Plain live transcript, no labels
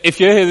If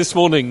you're here this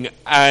morning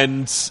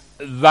and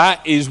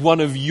that is one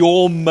of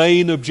your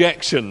main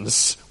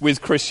objections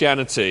with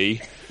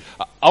Christianity,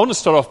 I want to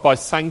start off by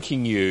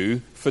thanking you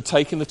for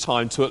taking the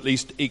time to at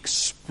least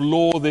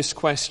explore this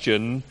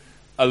question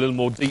a little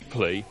more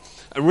deeply.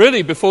 And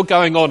really, before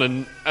going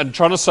on and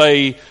trying to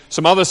say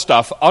some other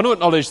stuff, I want to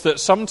acknowledge that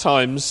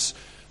sometimes,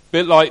 a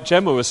bit like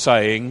Gemma was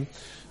saying,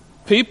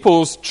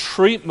 people's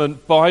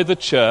treatment by the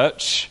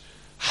church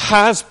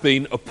has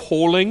been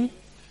appalling,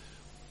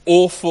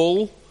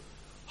 awful,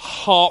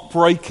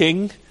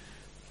 heartbreaking,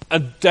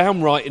 and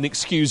downright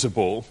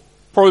inexcusable.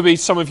 Probably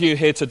some of you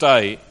here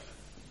today, a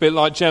bit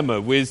like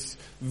Gemma, with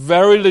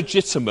very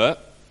legitimate,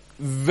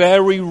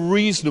 very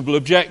reasonable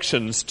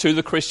objections to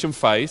the Christian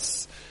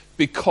faith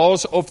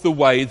because of the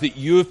way that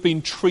you have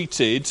been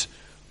treated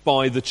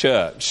by the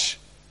church.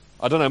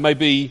 I don't know,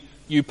 maybe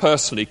you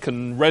personally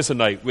can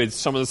resonate with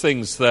some of the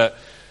things that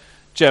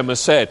Gemma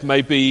said.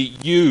 Maybe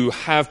you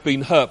have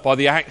been hurt by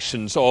the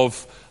actions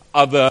of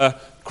other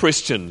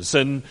Christians,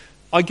 and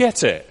I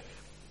get it.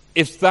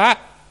 If that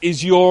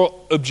is your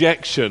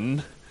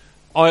objection,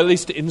 I at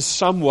least in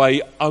some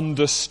way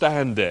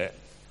understand it.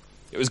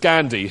 It was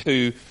Gandhi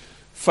who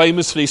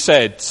famously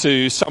said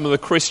to some of the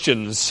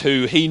Christians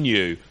who he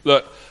knew,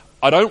 look,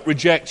 I don't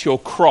reject your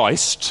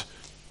Christ,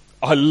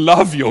 I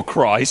love your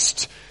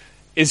Christ.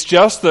 It's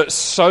just that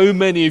so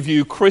many of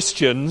you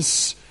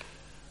Christians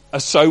are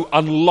so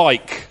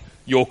unlike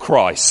your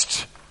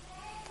Christ.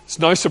 It's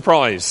no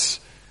surprise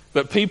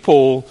that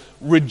people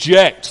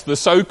reject the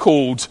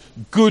so-called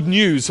good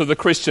news of the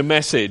Christian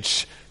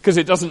message because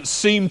it doesn't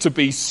seem to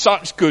be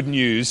such good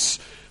news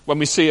when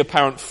we see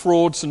apparent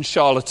frauds and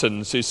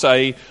charlatans who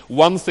say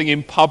one thing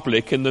in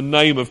public in the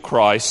name of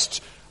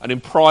Christ and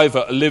in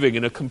private are living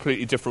in a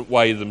completely different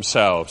way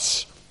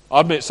themselves. I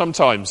admit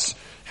sometimes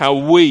how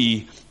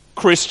we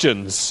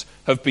Christians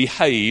have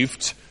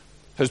behaved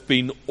has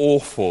been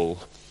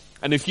awful.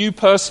 And if you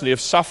personally have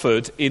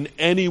suffered in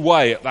any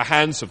way at the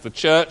hands of the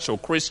church or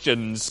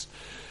Christians,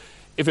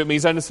 if it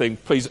means anything,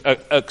 please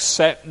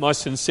accept my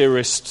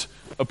sincerest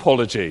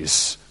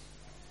apologies.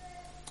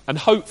 And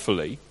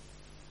hopefully,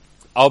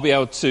 I'll be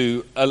able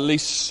to at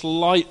least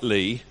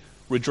slightly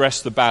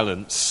redress the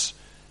balance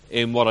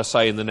in what I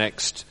say in the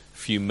next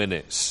few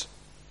minutes.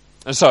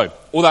 And so,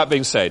 all that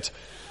being said,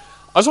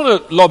 I just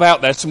want to lob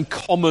out there some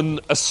common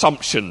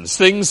assumptions,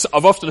 things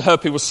I've often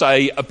heard people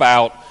say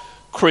about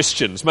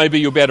Christians. Maybe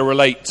you'll be able to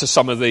relate to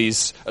some of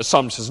these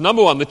assumptions.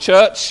 Number one, the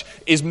church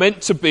is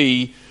meant to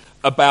be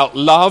about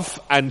love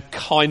and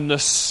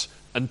kindness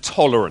and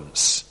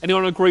tolerance.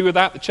 Anyone agree with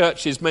that? The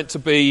church is meant to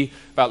be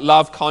about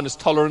love, kindness,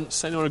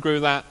 tolerance. Anyone agree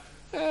with that?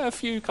 A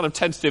few kind of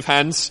tentative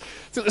hands.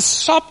 I think the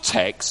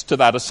subtext to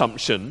that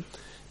assumption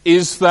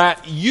is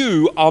that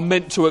you are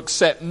meant to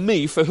accept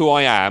me for who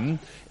I am,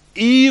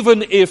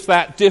 even if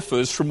that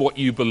differs from what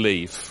you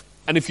believe.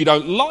 And if you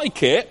don't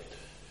like it,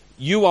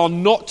 you are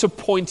not to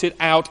point it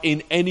out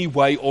in any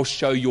way or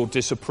show your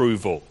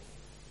disapproval.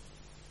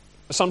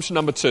 Assumption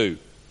number two.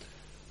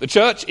 The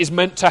church is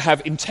meant to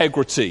have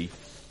integrity.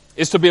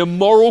 It's to be a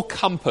moral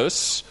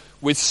compass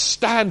with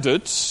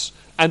standards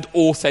and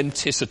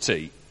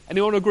authenticity.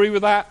 Anyone agree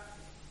with that?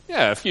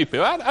 Yeah, a few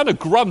people. And a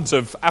grunt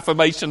of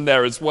affirmation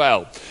there as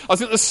well. I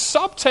think the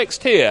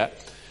subtext here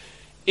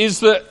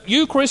is that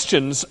you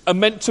Christians are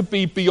meant to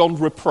be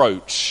beyond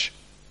reproach.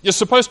 You're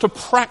supposed to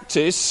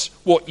practice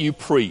what you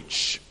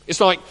preach.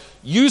 It's like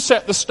you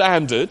set the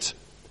standard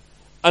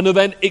and are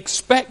then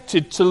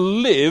expected to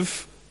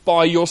live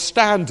by your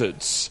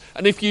standards.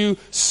 And if you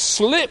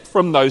slip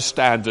from those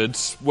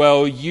standards,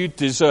 well, you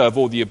deserve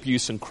all the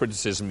abuse and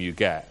criticism you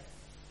get.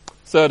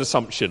 Third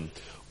assumption,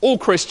 all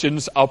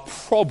Christians are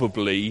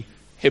probably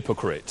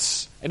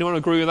hypocrites. Anyone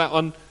agree with that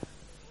one?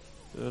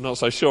 Not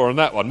so sure on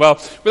that one. Well,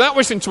 without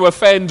wishing to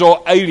offend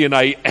or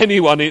alienate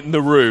anyone in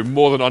the room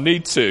more than I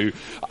need to,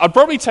 I'd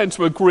probably tend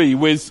to agree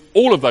with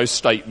all of those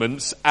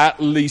statements, at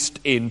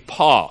least in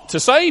part. To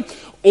say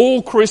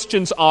all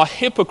Christians are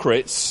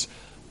hypocrites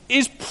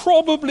is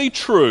probably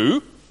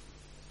true,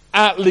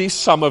 at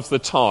least some of the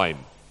time.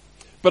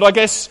 But I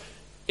guess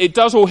it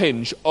does all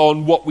hinge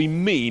on what we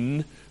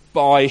mean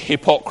by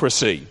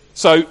hypocrisy.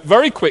 So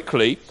very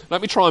quickly,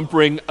 let me try and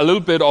bring a little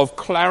bit of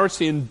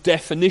clarity and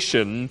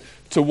definition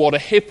to what a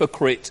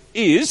hypocrite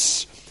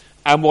is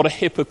and what a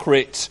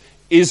hypocrite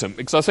isn't,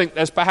 because I think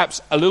there's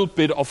perhaps a little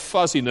bit of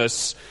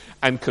fuzziness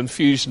and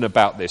confusion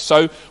about this.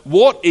 So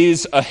what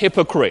is a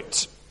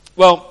hypocrite?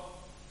 Well,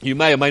 you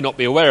may or may not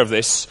be aware of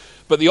this,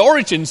 but the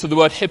origins of the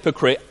word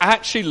hypocrite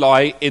actually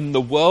lie in the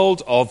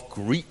world of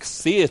Greek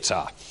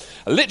theatre.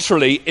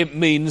 Literally, it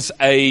means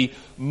a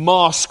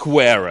mask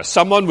wearer.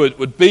 Someone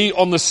would be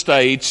on the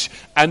stage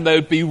and they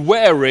would be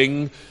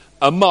wearing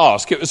a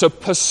mask. It was a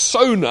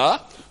persona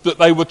that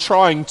they were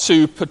trying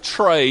to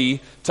portray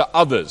to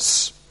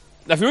others.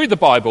 Now, if you read the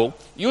Bible,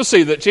 you'll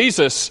see that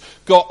Jesus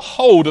got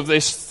hold of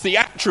this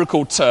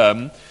theatrical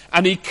term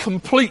and he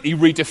completely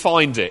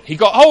redefined it. He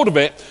got hold of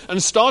it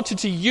and started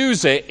to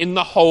use it in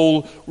the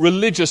whole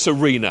religious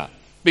arena.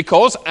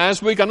 Because,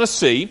 as we're going to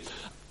see,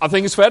 I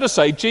think it's fair to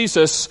say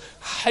Jesus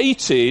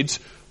hated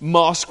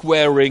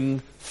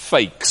mask-wearing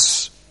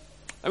fakes.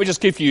 Let me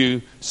just give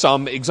you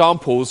some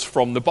examples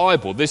from the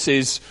Bible. This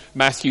is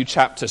Matthew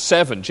chapter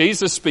 7.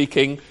 Jesus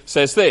speaking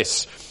says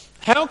this,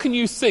 "How can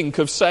you think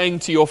of saying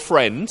to your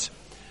friend,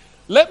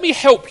 'Let me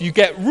help you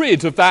get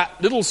rid of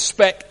that little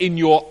speck in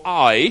your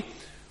eye,'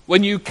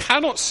 when you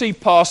cannot see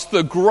past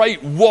the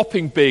great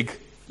whopping big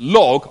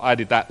log," I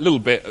added that little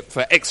bit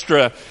for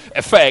extra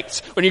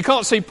effect, "when you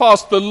can't see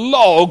past the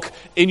log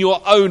in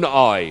your own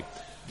eye?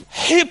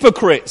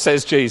 Hypocrite,"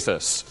 says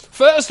Jesus.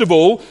 "First of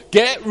all,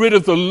 get rid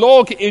of the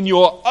log in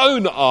your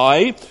own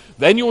eye,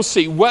 then you'll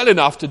see well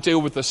enough to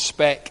deal with the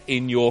speck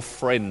in your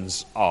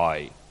friend's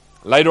eye."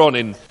 Later on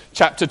in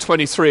chapter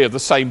 23 of the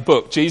same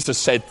book, Jesus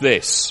said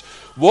this,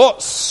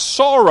 "What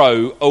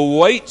sorrow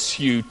awaits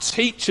you,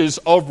 teachers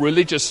of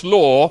religious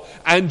law,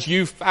 and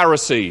you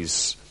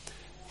Pharisees,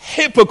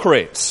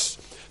 hypocrites!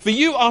 For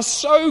you are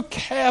so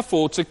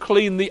careful to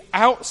clean the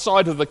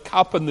outside of the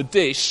cup and the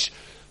dish,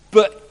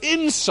 but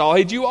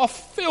inside you are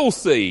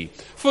filthy,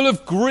 full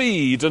of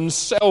greed and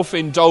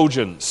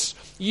self-indulgence.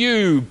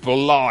 You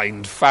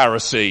blind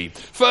Pharisee,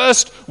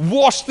 first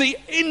wash the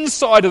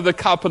inside of the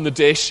cup and the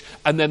dish,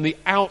 and then the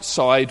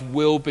outside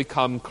will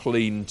become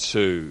clean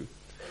too.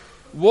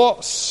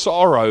 What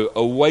sorrow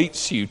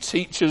awaits you,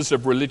 teachers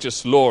of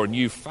religious law, and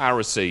you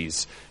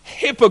Pharisees,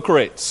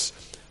 hypocrites!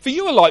 For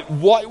you are like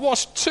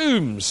whitewashed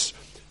tombs,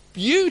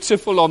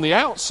 beautiful on the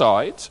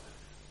outside,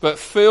 but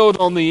filled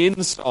on the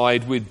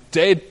inside with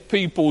dead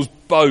people's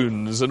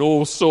bones and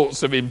all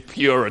sorts of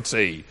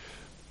impurity.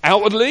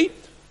 Outwardly,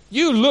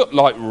 you look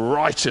like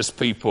righteous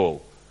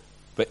people,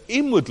 but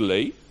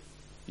inwardly,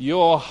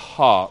 your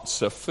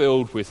hearts are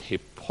filled with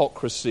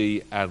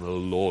hypocrisy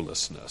and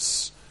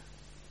lawlessness."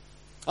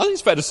 I think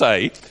it's fair to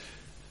say,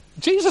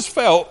 Jesus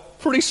felt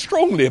pretty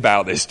strongly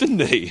about this,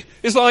 didn't he?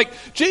 It's like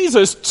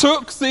Jesus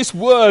took this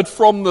word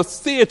from the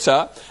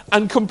theatre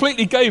and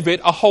completely gave it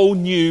a whole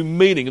new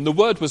meaning, and the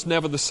word was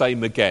never the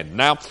same again.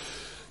 Now,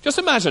 just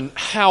imagine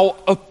how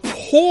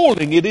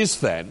appalling it is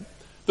then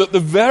that the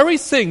very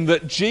thing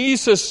that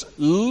Jesus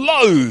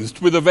loathed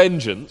with a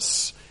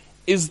vengeance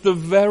is the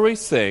very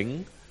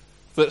thing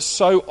that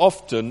so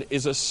often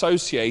is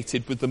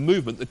associated with the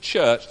movement, the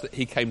church that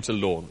he came to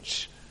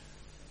launch.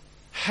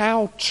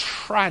 How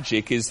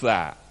tragic is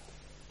that?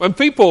 When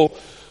people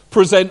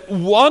present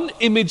one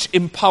image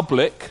in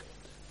public,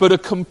 but are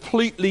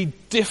completely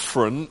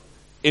different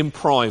in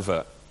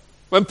private.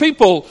 When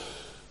people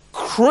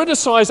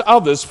criticize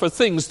others for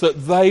things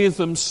that they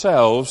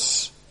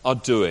themselves are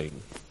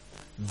doing.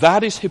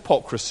 That is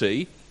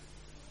hypocrisy,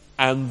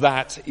 and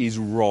that is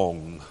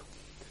wrong.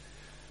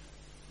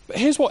 But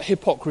here's what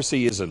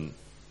hypocrisy isn't.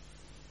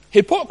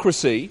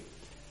 Hypocrisy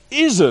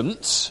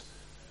isn't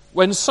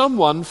when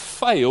someone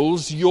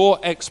fails your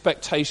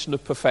expectation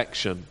of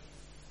perfection,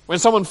 when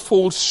someone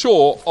falls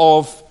short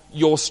of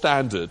your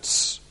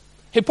standards.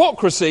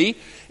 Hypocrisy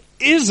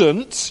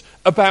isn't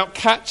about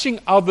catching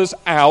others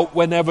out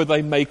whenever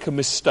they make a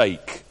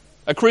mistake.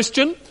 A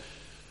Christian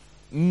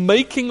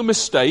making a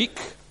mistake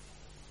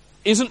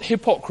isn't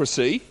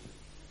hypocrisy,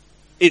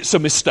 it's a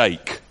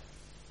mistake.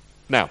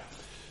 Now,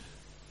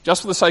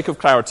 just for the sake of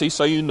clarity,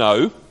 so you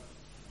know,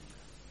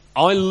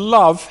 I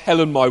love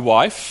Helen, my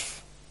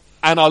wife,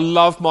 and I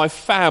love my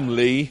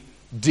family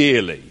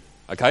dearly.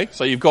 Okay,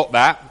 so you've got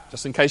that,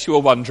 just in case you were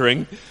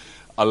wondering.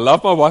 I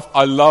love my wife,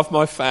 I love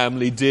my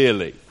family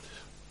dearly.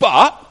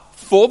 But,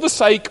 for the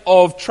sake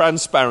of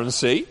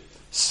transparency,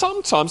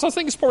 sometimes, I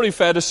think it's probably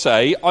fair to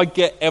say, I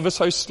get ever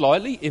so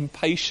slightly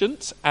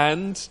impatient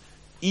and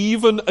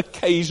even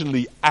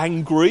occasionally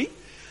angry.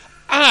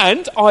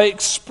 And I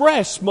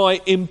express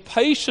my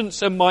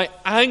impatience and my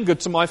anger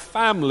to my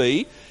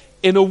family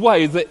in a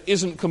way that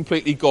isn't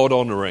completely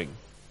God-honouring.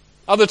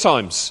 Other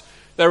times,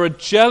 there are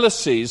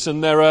jealousies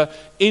and there are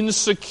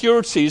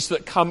insecurities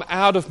that come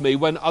out of me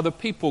when other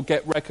people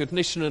get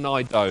recognition and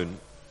I don't.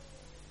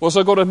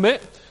 Also, I've got to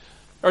admit,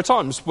 there are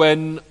times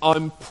when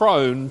I'm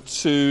prone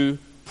to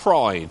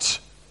pride.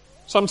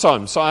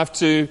 Sometimes I have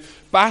to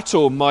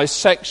battle my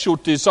sexual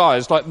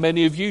desires like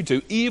many of you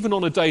do, even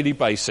on a daily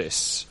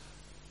basis.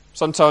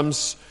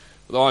 Sometimes,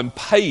 though I'm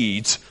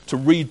paid to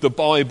read the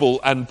Bible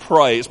and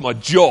pray, it's my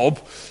job,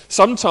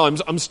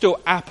 sometimes I'm still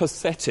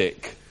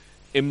apathetic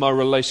in my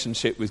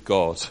relationship with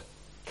God.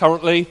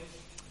 Currently,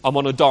 I'm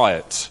on a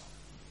diet.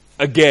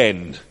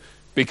 Again.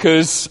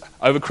 Because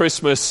over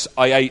Christmas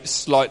I ate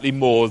slightly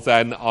more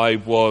than I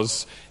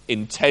was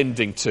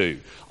intending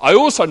to. I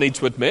also need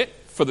to admit,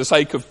 for the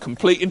sake of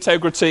complete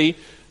integrity,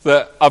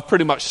 that I've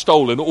pretty much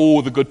stolen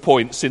all the good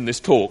points in this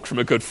talk from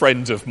a good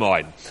friend of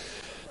mine.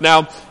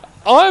 Now,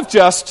 I've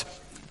just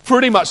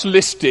pretty much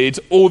listed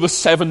all the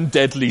 7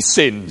 deadly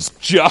sins,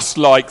 just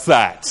like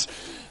that.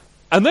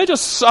 And they're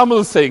just some of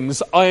the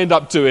things I end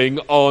up doing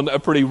on a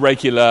pretty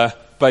regular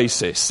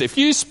basis. If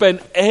you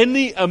spent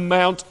any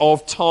amount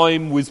of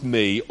time with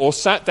me or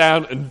sat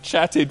down and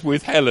chatted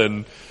with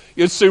Helen,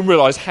 you'd soon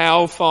realise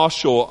how far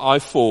short I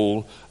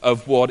fall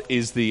of what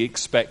is the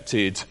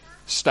expected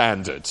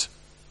standard.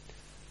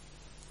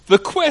 The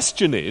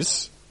question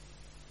is,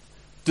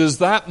 does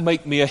that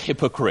make me a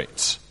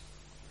hypocrite?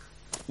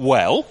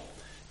 Well,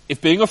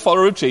 if being a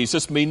follower of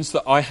Jesus means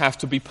that I have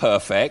to be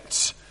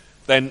perfect,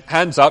 then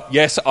hands up,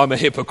 yes, I'm a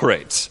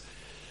hypocrite.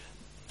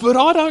 But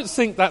I don't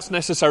think that's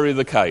necessarily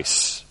the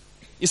case.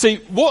 You see,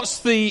 what's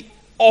the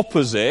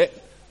opposite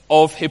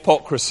of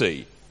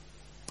hypocrisy?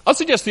 I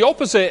suggest the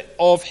opposite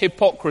of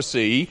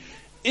hypocrisy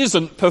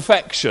isn't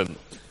perfection.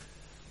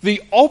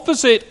 The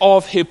opposite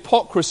of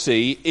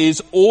hypocrisy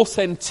is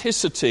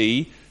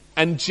authenticity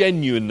and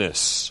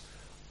genuineness.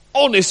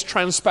 Honest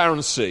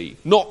transparency,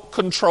 not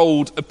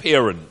controlled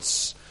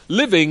appearance.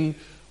 Living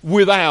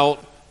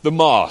without the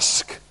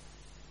mask.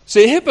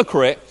 See, a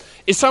hypocrite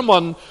is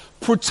someone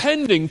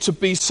pretending to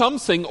be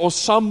something or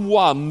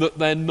someone that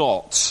they're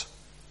not.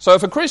 So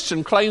if a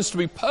Christian claims to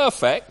be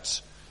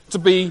perfect, to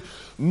be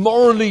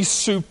morally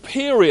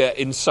superior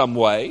in some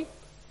way,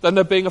 then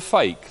they're being a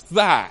fake.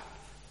 That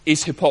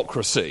is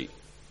hypocrisy.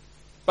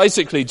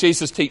 Basically,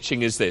 Jesus'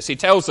 teaching is this. He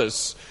tells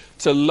us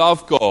to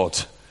love God,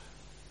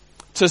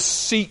 to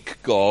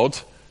seek God,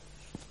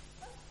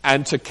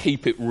 and to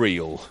keep it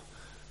real.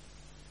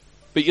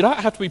 But you don't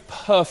have to be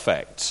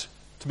perfect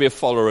to be a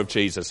follower of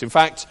Jesus. In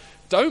fact,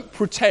 don't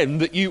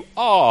pretend that you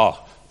are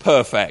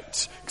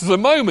perfect. Because the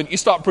moment you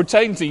start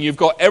pretending you've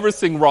got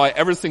everything right,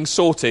 everything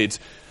sorted,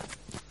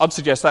 I'd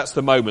suggest that's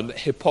the moment that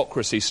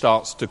hypocrisy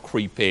starts to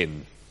creep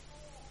in.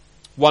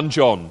 1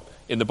 John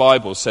in the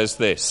Bible says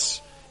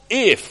this: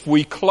 if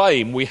we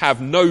claim we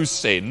have no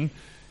sin,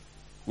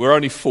 we're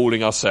only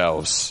fooling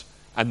ourselves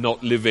and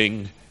not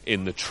living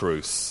in the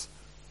truth.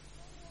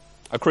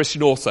 A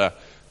Christian author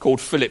called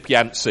Philip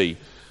Yancey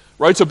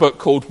wrote a book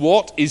called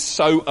What is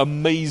So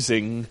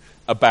Amazing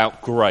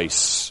About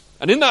Grace?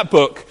 And in that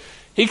book,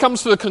 he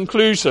comes to the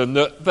conclusion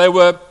that there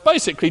were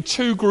basically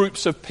two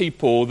groups of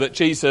people that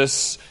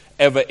Jesus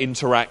ever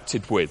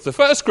interacted with. The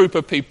first group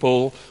of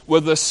people were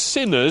the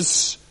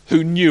sinners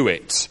who knew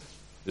it.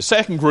 The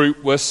second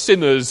group were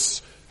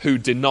sinners who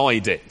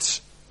denied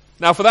it.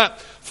 Now, for that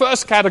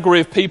first category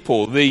of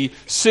people, the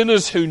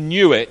sinners who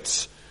knew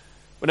it,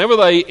 whenever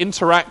they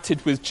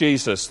interacted with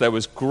Jesus, there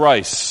was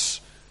grace,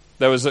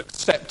 there was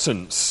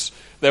acceptance,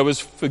 there was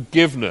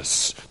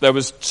forgiveness, there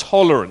was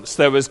tolerance,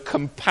 there was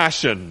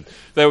compassion,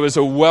 there was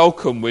a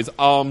welcome with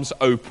arms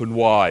open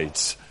wide.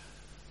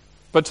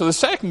 But to the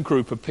second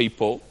group of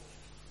people,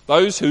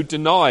 those who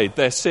denied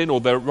their sin or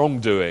their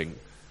wrongdoing,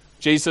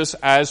 Jesus,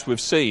 as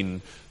we've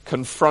seen,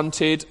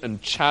 confronted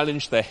and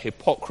challenged their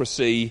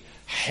hypocrisy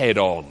head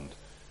on.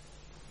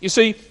 You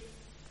see,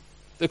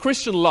 the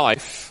Christian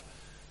life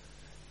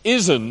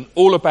isn't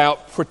all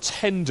about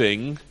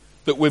pretending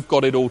that we've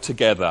got it all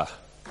together.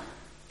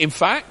 In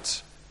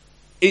fact,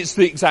 it's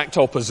the exact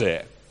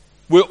opposite.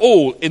 We're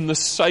all in the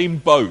same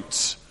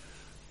boat.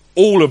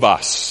 All of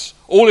us.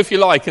 All, if you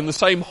like, in the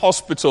same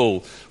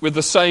hospital with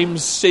the same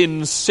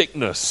sin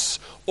sickness.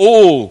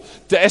 All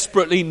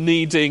desperately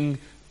needing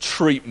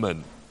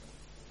treatment.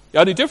 The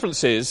only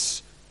difference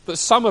is that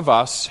some of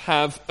us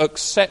have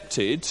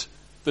accepted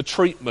the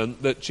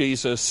treatment that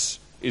Jesus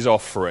is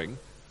offering.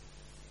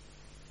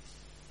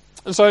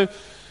 And so,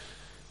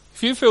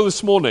 if you feel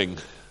this morning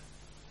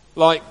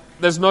like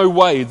there's no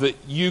way that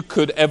you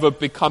could ever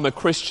become a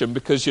Christian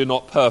because you're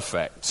not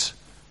perfect,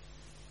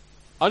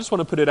 I just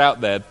want to put it out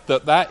there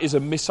that that is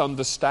a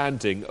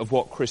misunderstanding of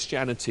what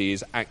Christianity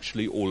is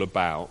actually all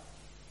about.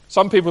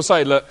 Some people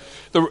say, look,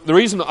 the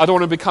reason I don't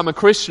want to become a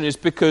Christian is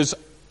because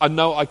I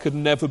know I could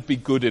never be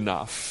good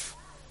enough.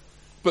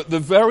 But the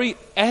very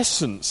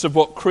essence of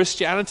what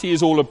Christianity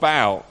is all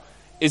about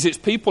is it's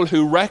people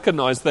who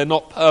recognize they're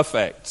not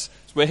perfect.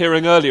 As we're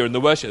hearing earlier in the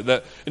worship,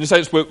 that in a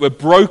sense we're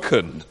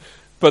broken,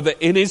 but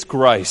that in his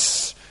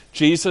grace,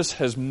 Jesus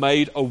has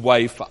made a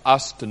way for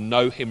us to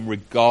know him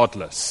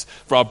regardless,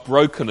 for our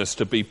brokenness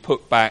to be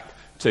put back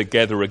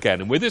together again.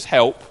 And with his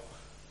help,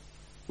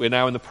 we're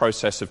now in the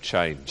process of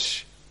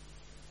change.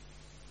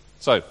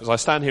 So, as I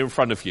stand here in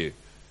front of you,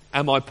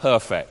 am I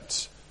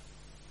perfect?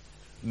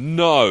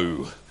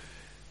 No.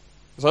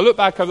 As I look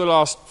back over the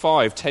last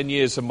 5-10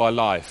 years of my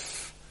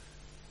life,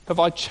 have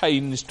I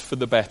changed for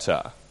the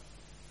better?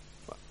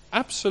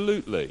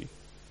 Absolutely.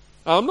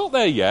 I'm not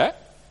there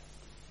yet,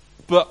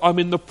 but I'm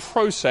in the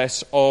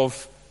process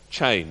of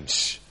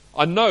change.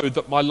 I know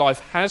that my life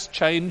has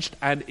changed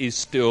and is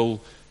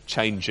still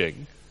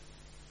changing.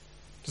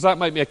 Does that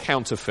make me a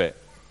counterfeit?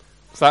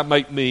 Does that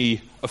make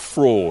me a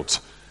fraud?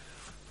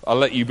 I'll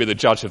let you be the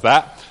judge of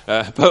that.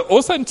 But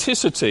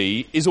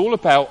authenticity is all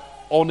about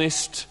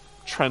honest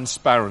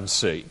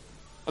transparency.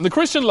 And the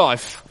Christian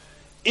life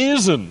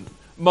isn't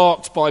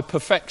marked by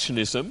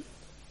perfectionism,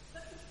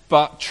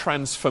 but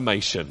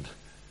transformation.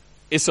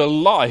 It's a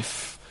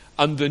life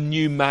under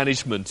new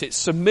management. It's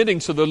submitting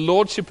to the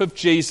lordship of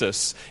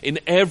Jesus in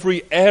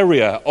every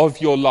area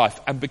of your life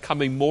and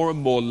becoming more and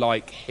more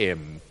like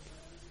him.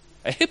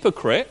 A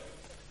hypocrite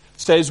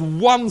says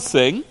one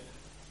thing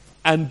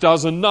and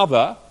does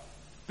another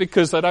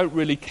because they don't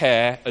really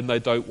care and they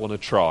don't want to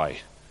try.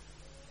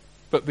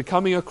 But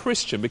becoming a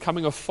Christian,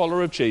 becoming a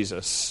follower of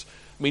Jesus,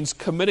 means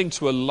committing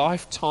to a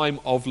lifetime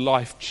of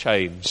life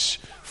change,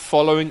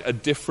 following a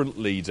different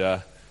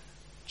leader,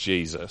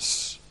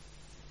 Jesus.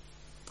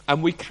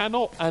 And we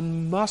cannot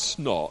and must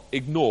not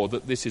ignore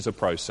that this is a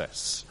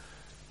process.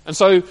 And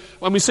so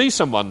when we see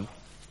someone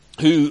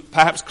who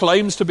perhaps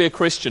claims to be a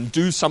Christian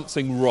do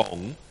something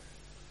wrong,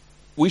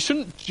 we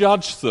shouldn't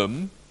judge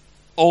them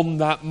on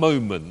that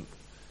moment.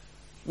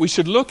 We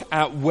should look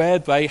at where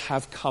they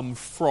have come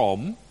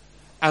from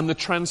and the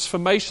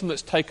transformation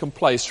that's taken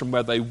place from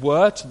where they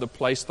were to the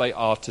place they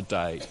are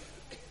today.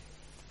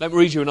 Let me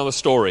read you another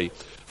story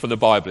from the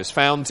Bible. It's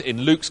found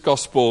in Luke's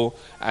Gospel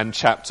and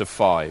chapter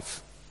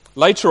 5.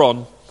 Later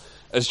on,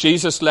 as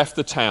Jesus left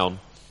the town,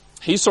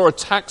 he saw a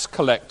tax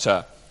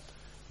collector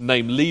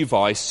named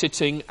Levi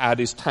sitting at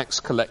his tax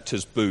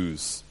collector's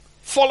booth.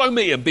 "Follow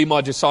me and be my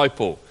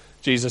disciple,"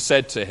 Jesus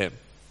said to him.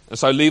 And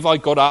so Levi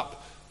got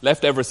up,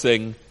 left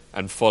everything,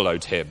 and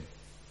followed him.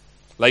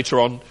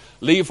 Later on,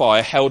 Levi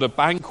held a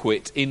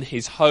banquet in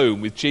his home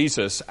with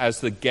Jesus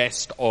as the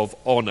guest of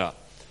honor.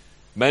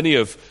 Many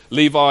of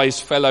Levi's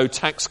fellow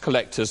tax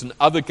collectors and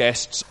other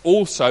guests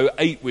also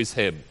ate with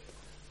him.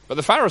 But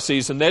the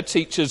Pharisees and their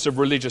teachers of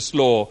religious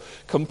law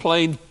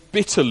complained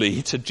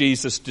bitterly to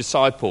Jesus'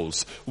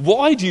 disciples.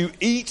 "Why do you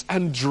eat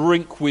and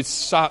drink with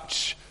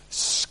such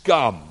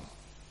scum?"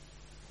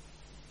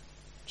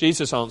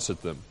 Jesus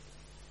answered them,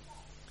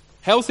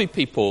 "Healthy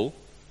people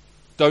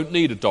don't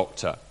need a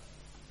doctor.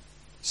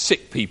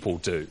 Sick people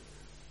do.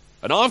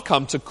 And I've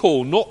come to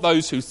call not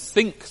those who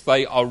think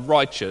they are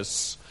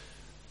righteous,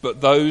 but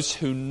those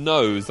who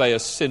know they are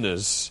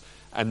sinners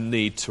and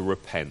need to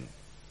repent."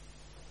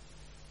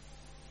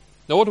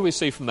 Now, what do we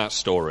see from that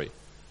story?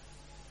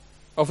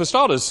 Well, for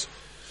starters,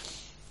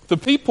 the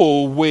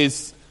people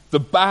with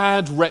the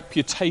bad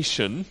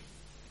reputation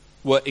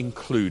were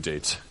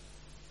included.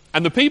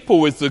 And the people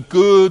with the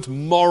good,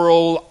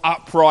 moral,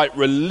 upright,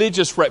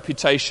 religious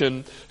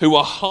reputation who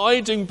are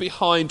hiding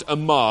behind a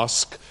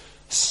mask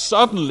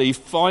suddenly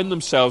find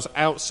themselves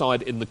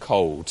outside in the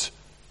cold.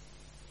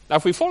 Now,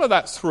 if we follow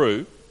that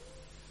through,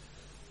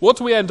 what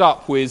do we end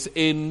up with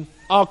in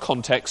our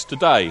context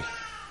today?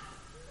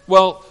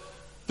 Well,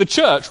 the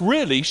church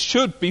really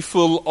should be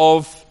full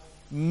of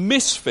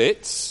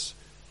misfits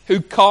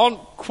who can't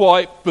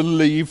quite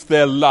believe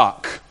their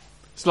luck.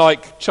 It's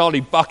like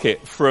Charlie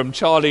Bucket from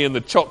Charlie and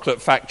the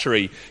Chocolate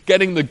Factory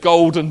getting the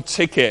golden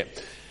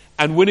ticket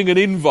and winning an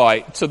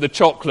invite to the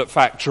chocolate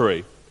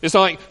factory. It's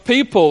like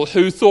people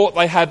who thought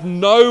they had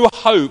no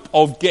hope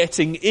of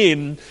getting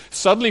in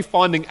suddenly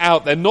finding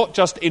out they're not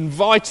just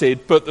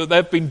invited, but that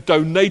they've been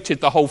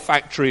donated the whole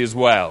factory as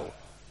well.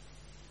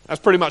 That's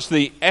pretty much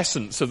the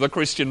essence of the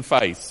Christian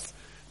faith.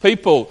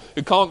 People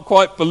who can't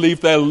quite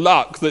believe their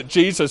luck that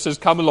Jesus has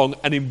come along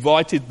and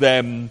invited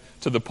them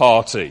to the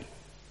party.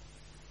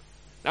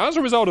 Now, as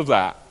a result of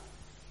that,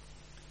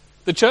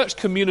 the church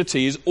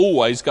community is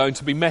always going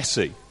to be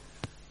messy.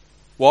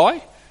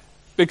 Why?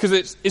 Because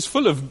it's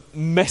full of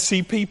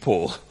messy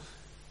people.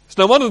 It's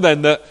no wonder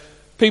then that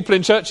people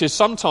in churches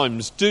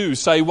sometimes do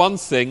say one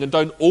thing and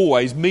don't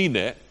always mean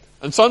it,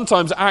 and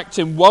sometimes act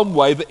in one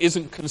way that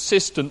isn't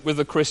consistent with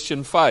the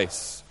Christian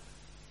faith.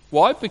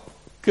 Why?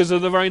 Because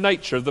of the very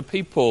nature of the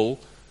people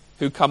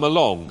who come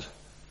along.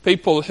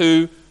 People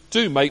who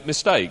do make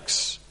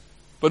mistakes,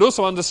 but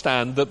also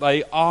understand that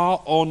they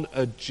are on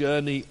a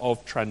journey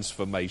of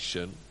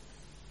transformation.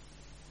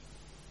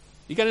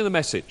 You're getting the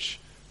message.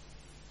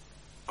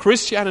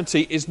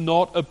 Christianity is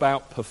not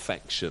about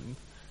perfection.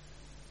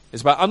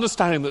 It's about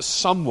understanding that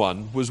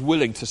someone was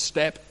willing to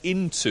step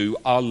into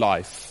our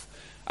life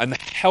and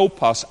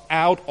help us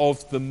out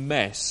of the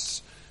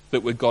mess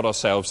that we got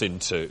ourselves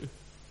into.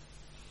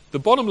 The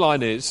bottom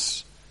line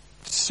is,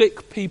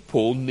 sick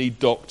people need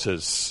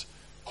doctors.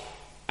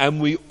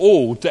 And we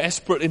all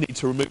desperately need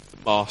to remove the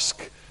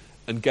mask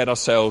and get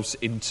ourselves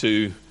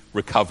into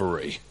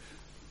recovery.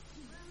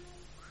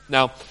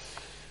 Now,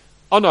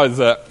 I know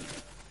that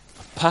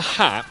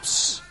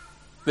perhaps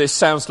this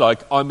sounds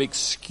like I'm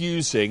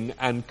excusing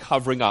and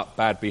covering up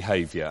bad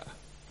behaviour.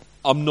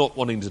 I'm not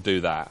wanting to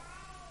do that.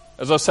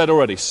 As I said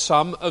already,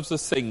 some of the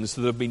things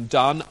that have been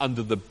done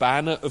under the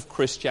banner of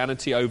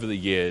Christianity over the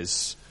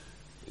years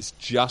is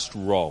just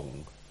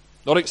wrong.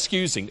 Not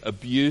excusing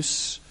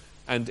abuse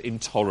and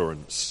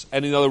intolerance,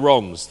 any other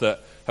wrongs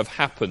that have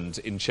happened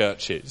in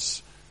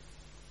churches.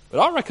 But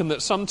I reckon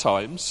that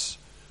sometimes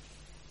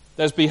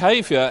there's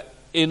behaviour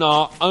in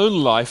our own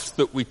life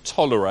that we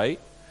tolerate,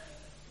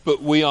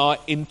 but we are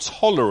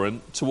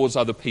intolerant towards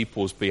other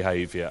people's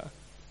behaviour.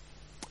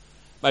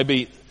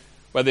 Maybe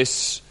where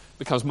this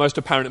becomes most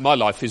apparent in my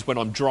life is when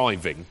I'm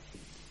driving.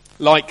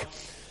 Like,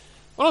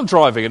 when I'm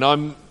driving and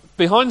I'm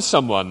behind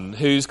someone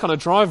who's kind of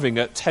driving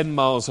at 10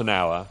 miles an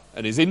hour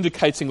and is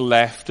indicating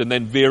left and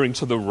then veering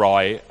to the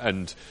right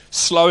and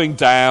slowing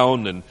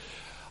down, and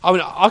I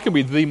mean, I can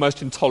be the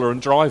most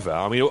intolerant driver.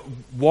 I mean,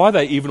 why are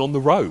they even on the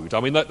road? I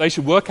mean, they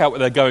should work out where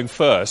they're going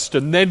first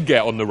and then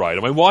get on the road.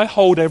 I mean, why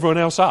hold everyone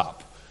else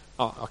up?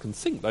 I can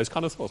think those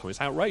kind of thoughts. I mean,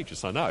 it's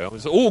outrageous, I know. I mean,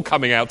 it's all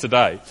coming out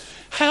today.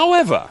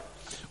 However,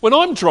 when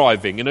I'm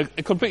driving in a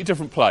completely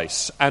different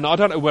place and I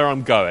don't know where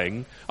I'm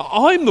going,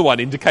 I'm the one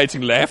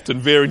indicating left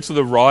and veering to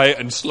the right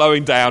and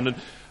slowing down. And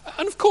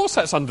And of course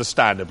that's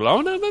understandable.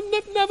 I've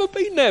never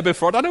been there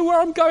before. I don't know where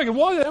I'm going. And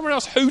why is everyone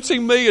else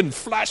hooting me and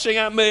flashing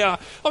at me? I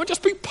mean,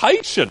 just be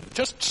patient.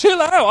 Just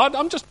chill out.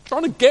 I'm just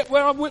trying to get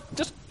where I'm with.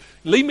 Just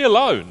leave me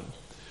alone.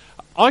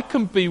 I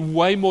can be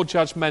way more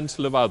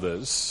judgmental of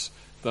others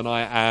than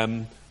I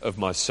am of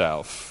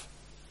myself.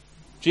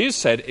 Jesus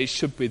said it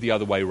should be the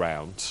other way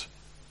round.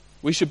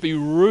 We should be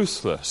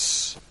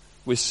ruthless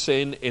with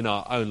sin in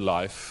our own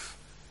life,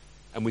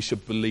 and we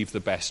should believe the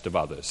best of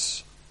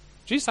others.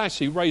 Jesus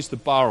actually raised the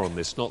bar on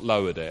this, not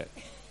lowered it.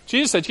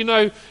 Jesus said, you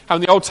know how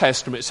in the Old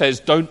Testament it says,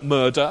 don't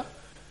murder?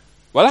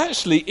 Well,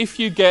 actually, if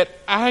you get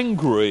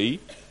angry,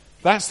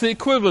 that's the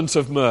equivalent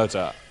of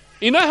murder.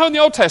 You know how in the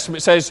Old Testament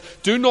it says,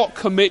 do not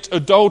commit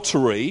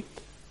adultery?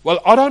 Well,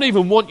 I don't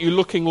even want you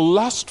looking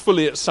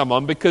lustfully at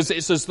someone because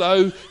it's as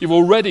though you've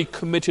already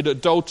committed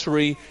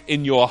adultery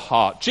in your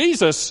heart.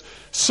 Jesus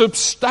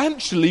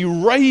substantially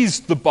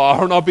raised the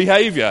bar on our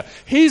behavior.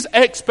 His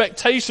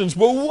expectations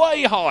were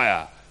way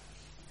higher.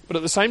 But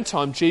at the same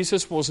time,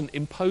 Jesus wasn't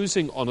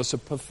imposing on us a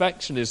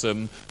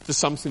perfectionism to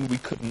something we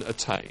couldn't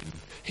attain.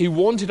 He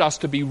wanted us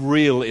to be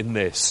real in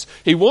this.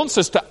 He wants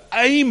us to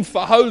aim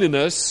for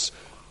holiness,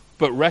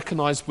 but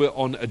recognize we're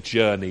on a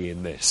journey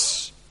in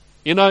this.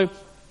 You know,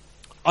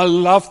 I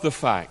love the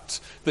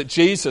fact that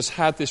Jesus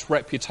had this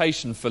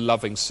reputation for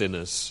loving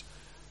sinners.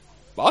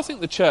 But I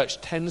think the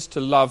church tends to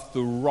love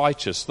the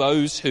righteous,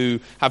 those who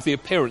have the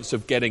appearance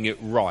of getting it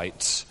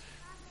right.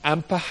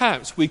 And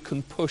perhaps we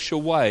can push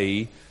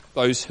away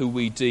those who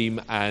we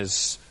deem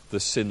as the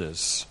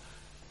sinners.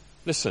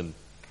 Listen,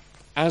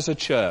 as a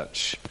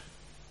church,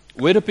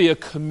 we're to be a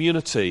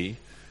community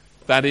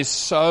that is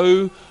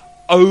so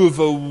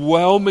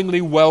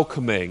overwhelmingly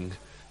welcoming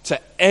to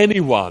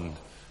anyone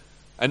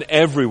and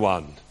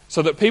everyone,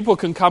 so that people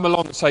can come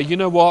along and say, you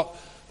know what,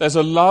 there's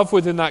a love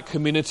within that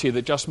community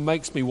that just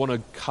makes me want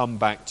to come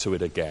back to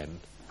it again.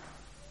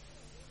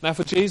 Now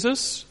for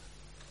Jesus,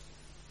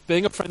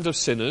 being a friend of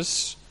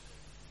sinners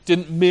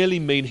didn't merely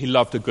mean he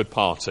loved a good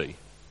party.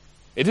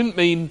 It didn't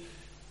mean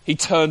he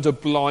turned a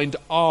blind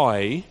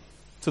eye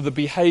to the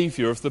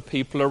behavior of the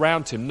people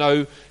around him.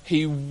 No,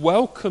 he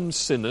welcomed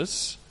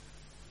sinners,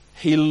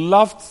 he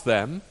loved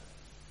them,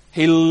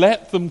 he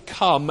let them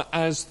come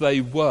as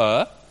they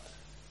were,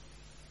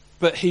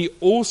 but he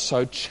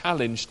also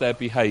challenged their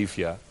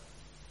behavior.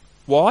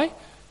 Why?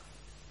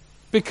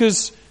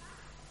 Because,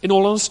 in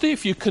all honesty,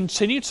 if you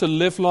continue to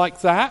live like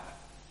that,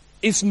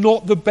 it's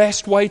not the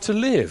best way to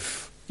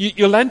live.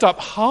 You'll end up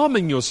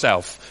harming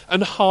yourself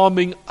and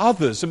harming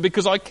others. And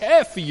because I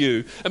care for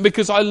you and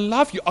because I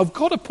love you, I've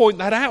got to point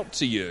that out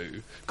to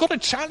you. I've got to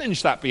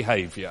challenge that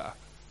behavior.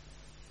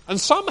 And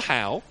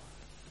somehow,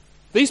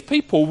 these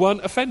people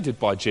weren't offended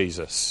by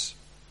Jesus.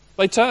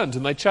 They turned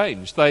and they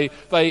changed. They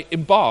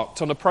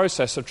embarked on a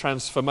process of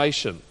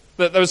transformation.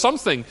 There was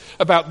something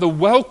about the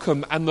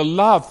welcome and the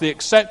love, the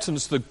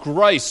acceptance, the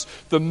grace,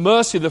 the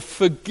mercy, the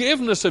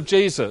forgiveness of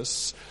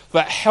Jesus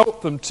that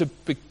helped them to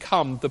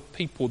become the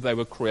people they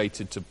were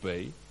created to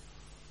be.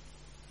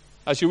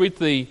 As you read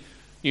the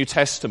New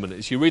Testament,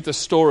 as you read the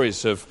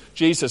stories of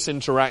Jesus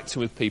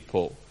interacting with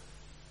people,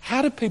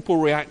 how did people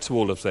react to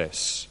all of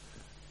this?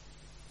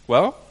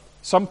 Well,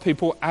 some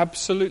people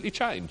absolutely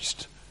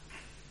changed.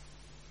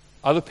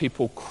 Other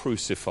people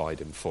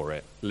crucified him for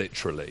it,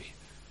 literally.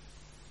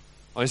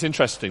 And it's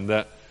interesting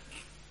that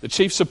the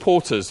chief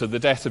supporters of the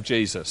death of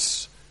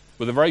Jesus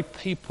were the very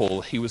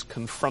people he was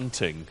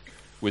confronting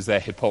with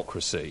their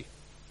hypocrisy.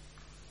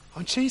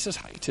 And Jesus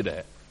hated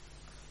it,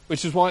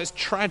 which is why it's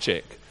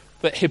tragic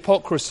that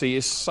hypocrisy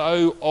is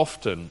so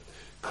often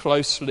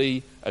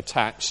closely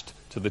attached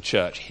to the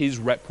church, his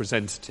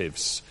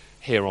representatives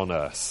here on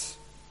earth.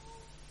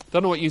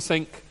 Don't know what you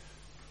think.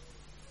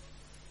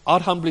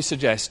 I'd humbly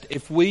suggest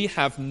if we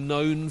have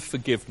known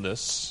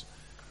forgiveness,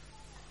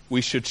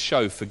 we should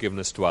show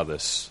forgiveness to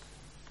others.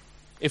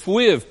 If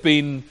we have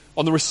been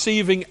on the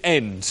receiving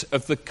end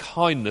of the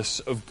kindness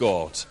of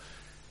God,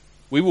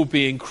 we will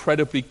be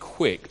incredibly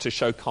quick to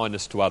show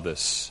kindness to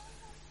others.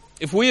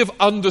 If we have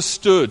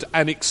understood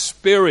and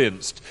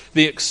experienced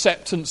the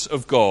acceptance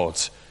of God,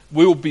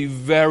 we will be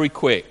very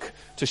quick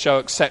to show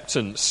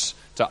acceptance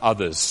to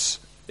others.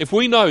 If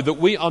we know that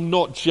we are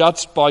not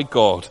judged by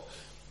God,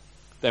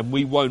 then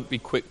we won't be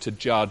quick to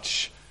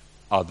judge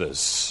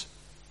others.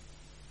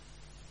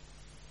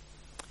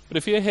 But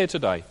if you're here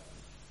today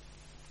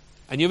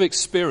and you've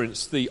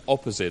experienced the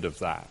opposite of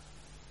that,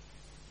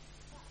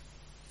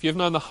 if you've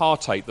known the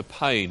heartache, the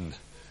pain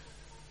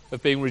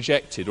of being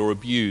rejected or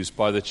abused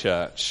by the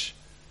church,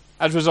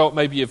 as a result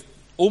maybe you've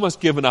almost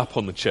given up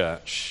on the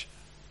church,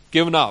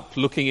 given up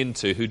looking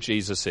into who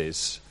Jesus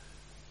is,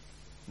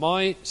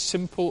 my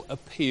simple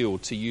appeal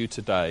to you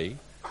today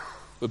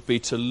would be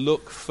to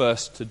look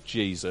first to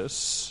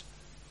Jesus,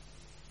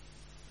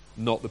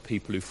 not the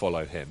people who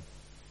follow him.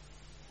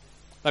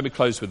 Let me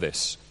close with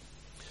this.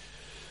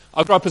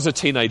 I grew up as a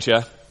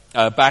teenager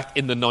back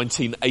in the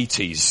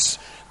 1980s,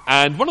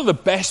 And one of the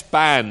best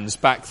bands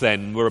back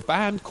then were a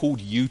band called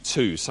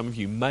U2. Some of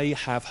you may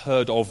have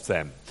heard of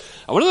them.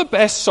 And one of the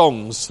best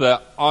songs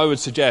that I would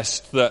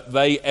suggest that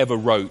they ever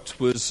wrote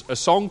was a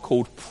song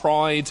called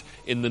Pride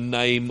in the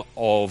Name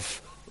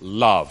of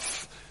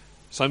Love.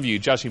 Some of you,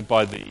 judging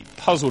by the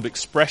puzzled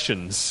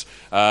expressions,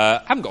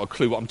 haven't got a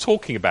clue what I'm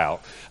talking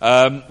about.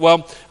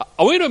 Well,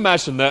 I want you to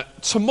imagine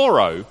that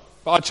tomorrow,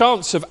 by a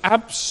chance of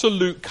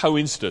absolute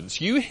coincidence,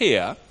 you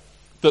hear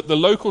that the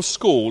local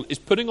school is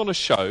putting on a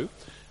show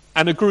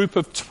and a group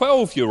of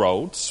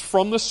 12-year-olds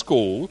from the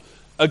school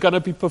are going to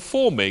be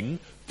performing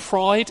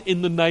Pride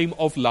in the Name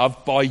of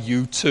Love by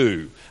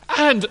U2.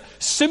 And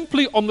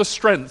simply on the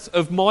strength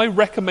of my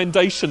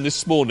recommendation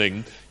this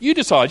morning, you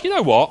decide, you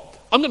know what,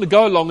 I'm going to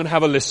go along and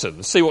have a listen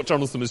and see what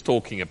Jonathan is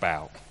talking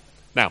about.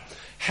 Now,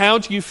 how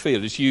do you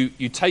feel as you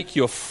take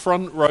your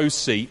front row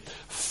seat,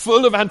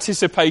 full of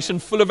anticipation,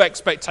 full of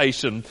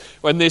expectation,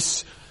 when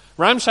this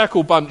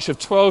ramshackle bunch of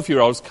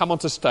 12-year-olds come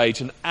onto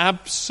stage and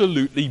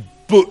absolutely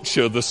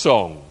butcher the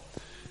song?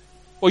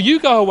 Well, you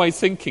go away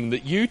thinking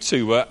that you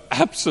two were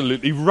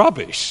absolutely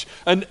rubbish,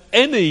 and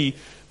any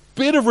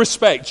bit of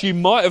respect you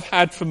might have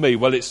had for me,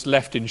 well, it's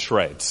left in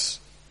shreds.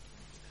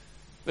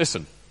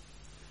 Listen,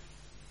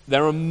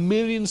 there are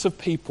millions of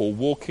people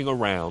walking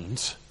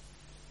around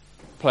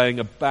playing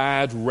a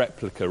bad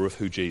replica of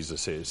who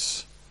Jesus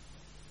is.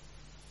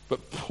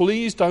 But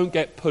please don't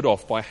get put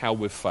off by how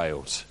we've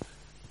failed.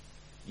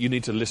 You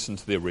need to listen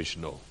to the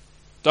original.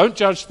 Don't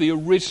judge the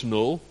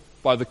original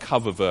by the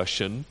cover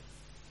version.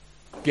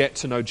 Get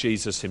to know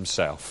Jesus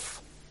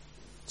himself.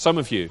 Some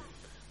of you,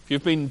 if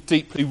you've been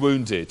deeply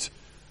wounded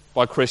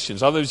by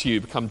Christians, others of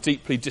you become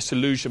deeply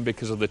disillusioned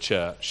because of the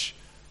church.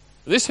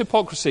 This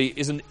hypocrisy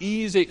is an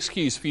easy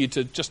excuse for you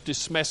to just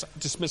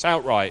dismiss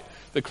outright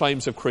the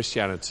claims of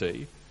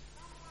Christianity.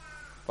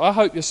 But I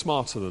hope you're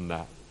smarter than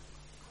that.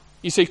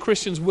 You see,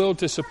 Christians will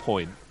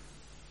disappoint,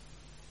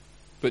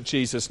 but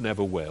Jesus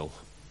never will.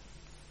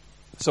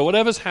 So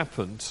whatever's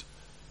happened,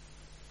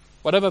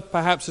 whatever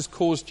perhaps has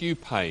caused you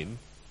pain,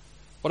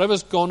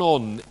 whatever's gone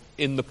on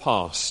in the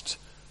past,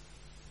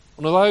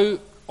 and although,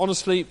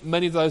 honestly,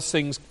 many of those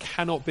things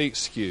cannot be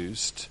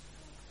excused,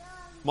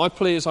 my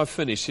plea as I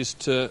finish is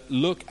to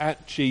look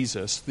at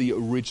Jesus, the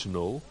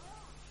original,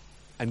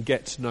 and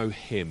get to know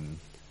him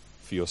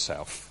for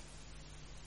yourself.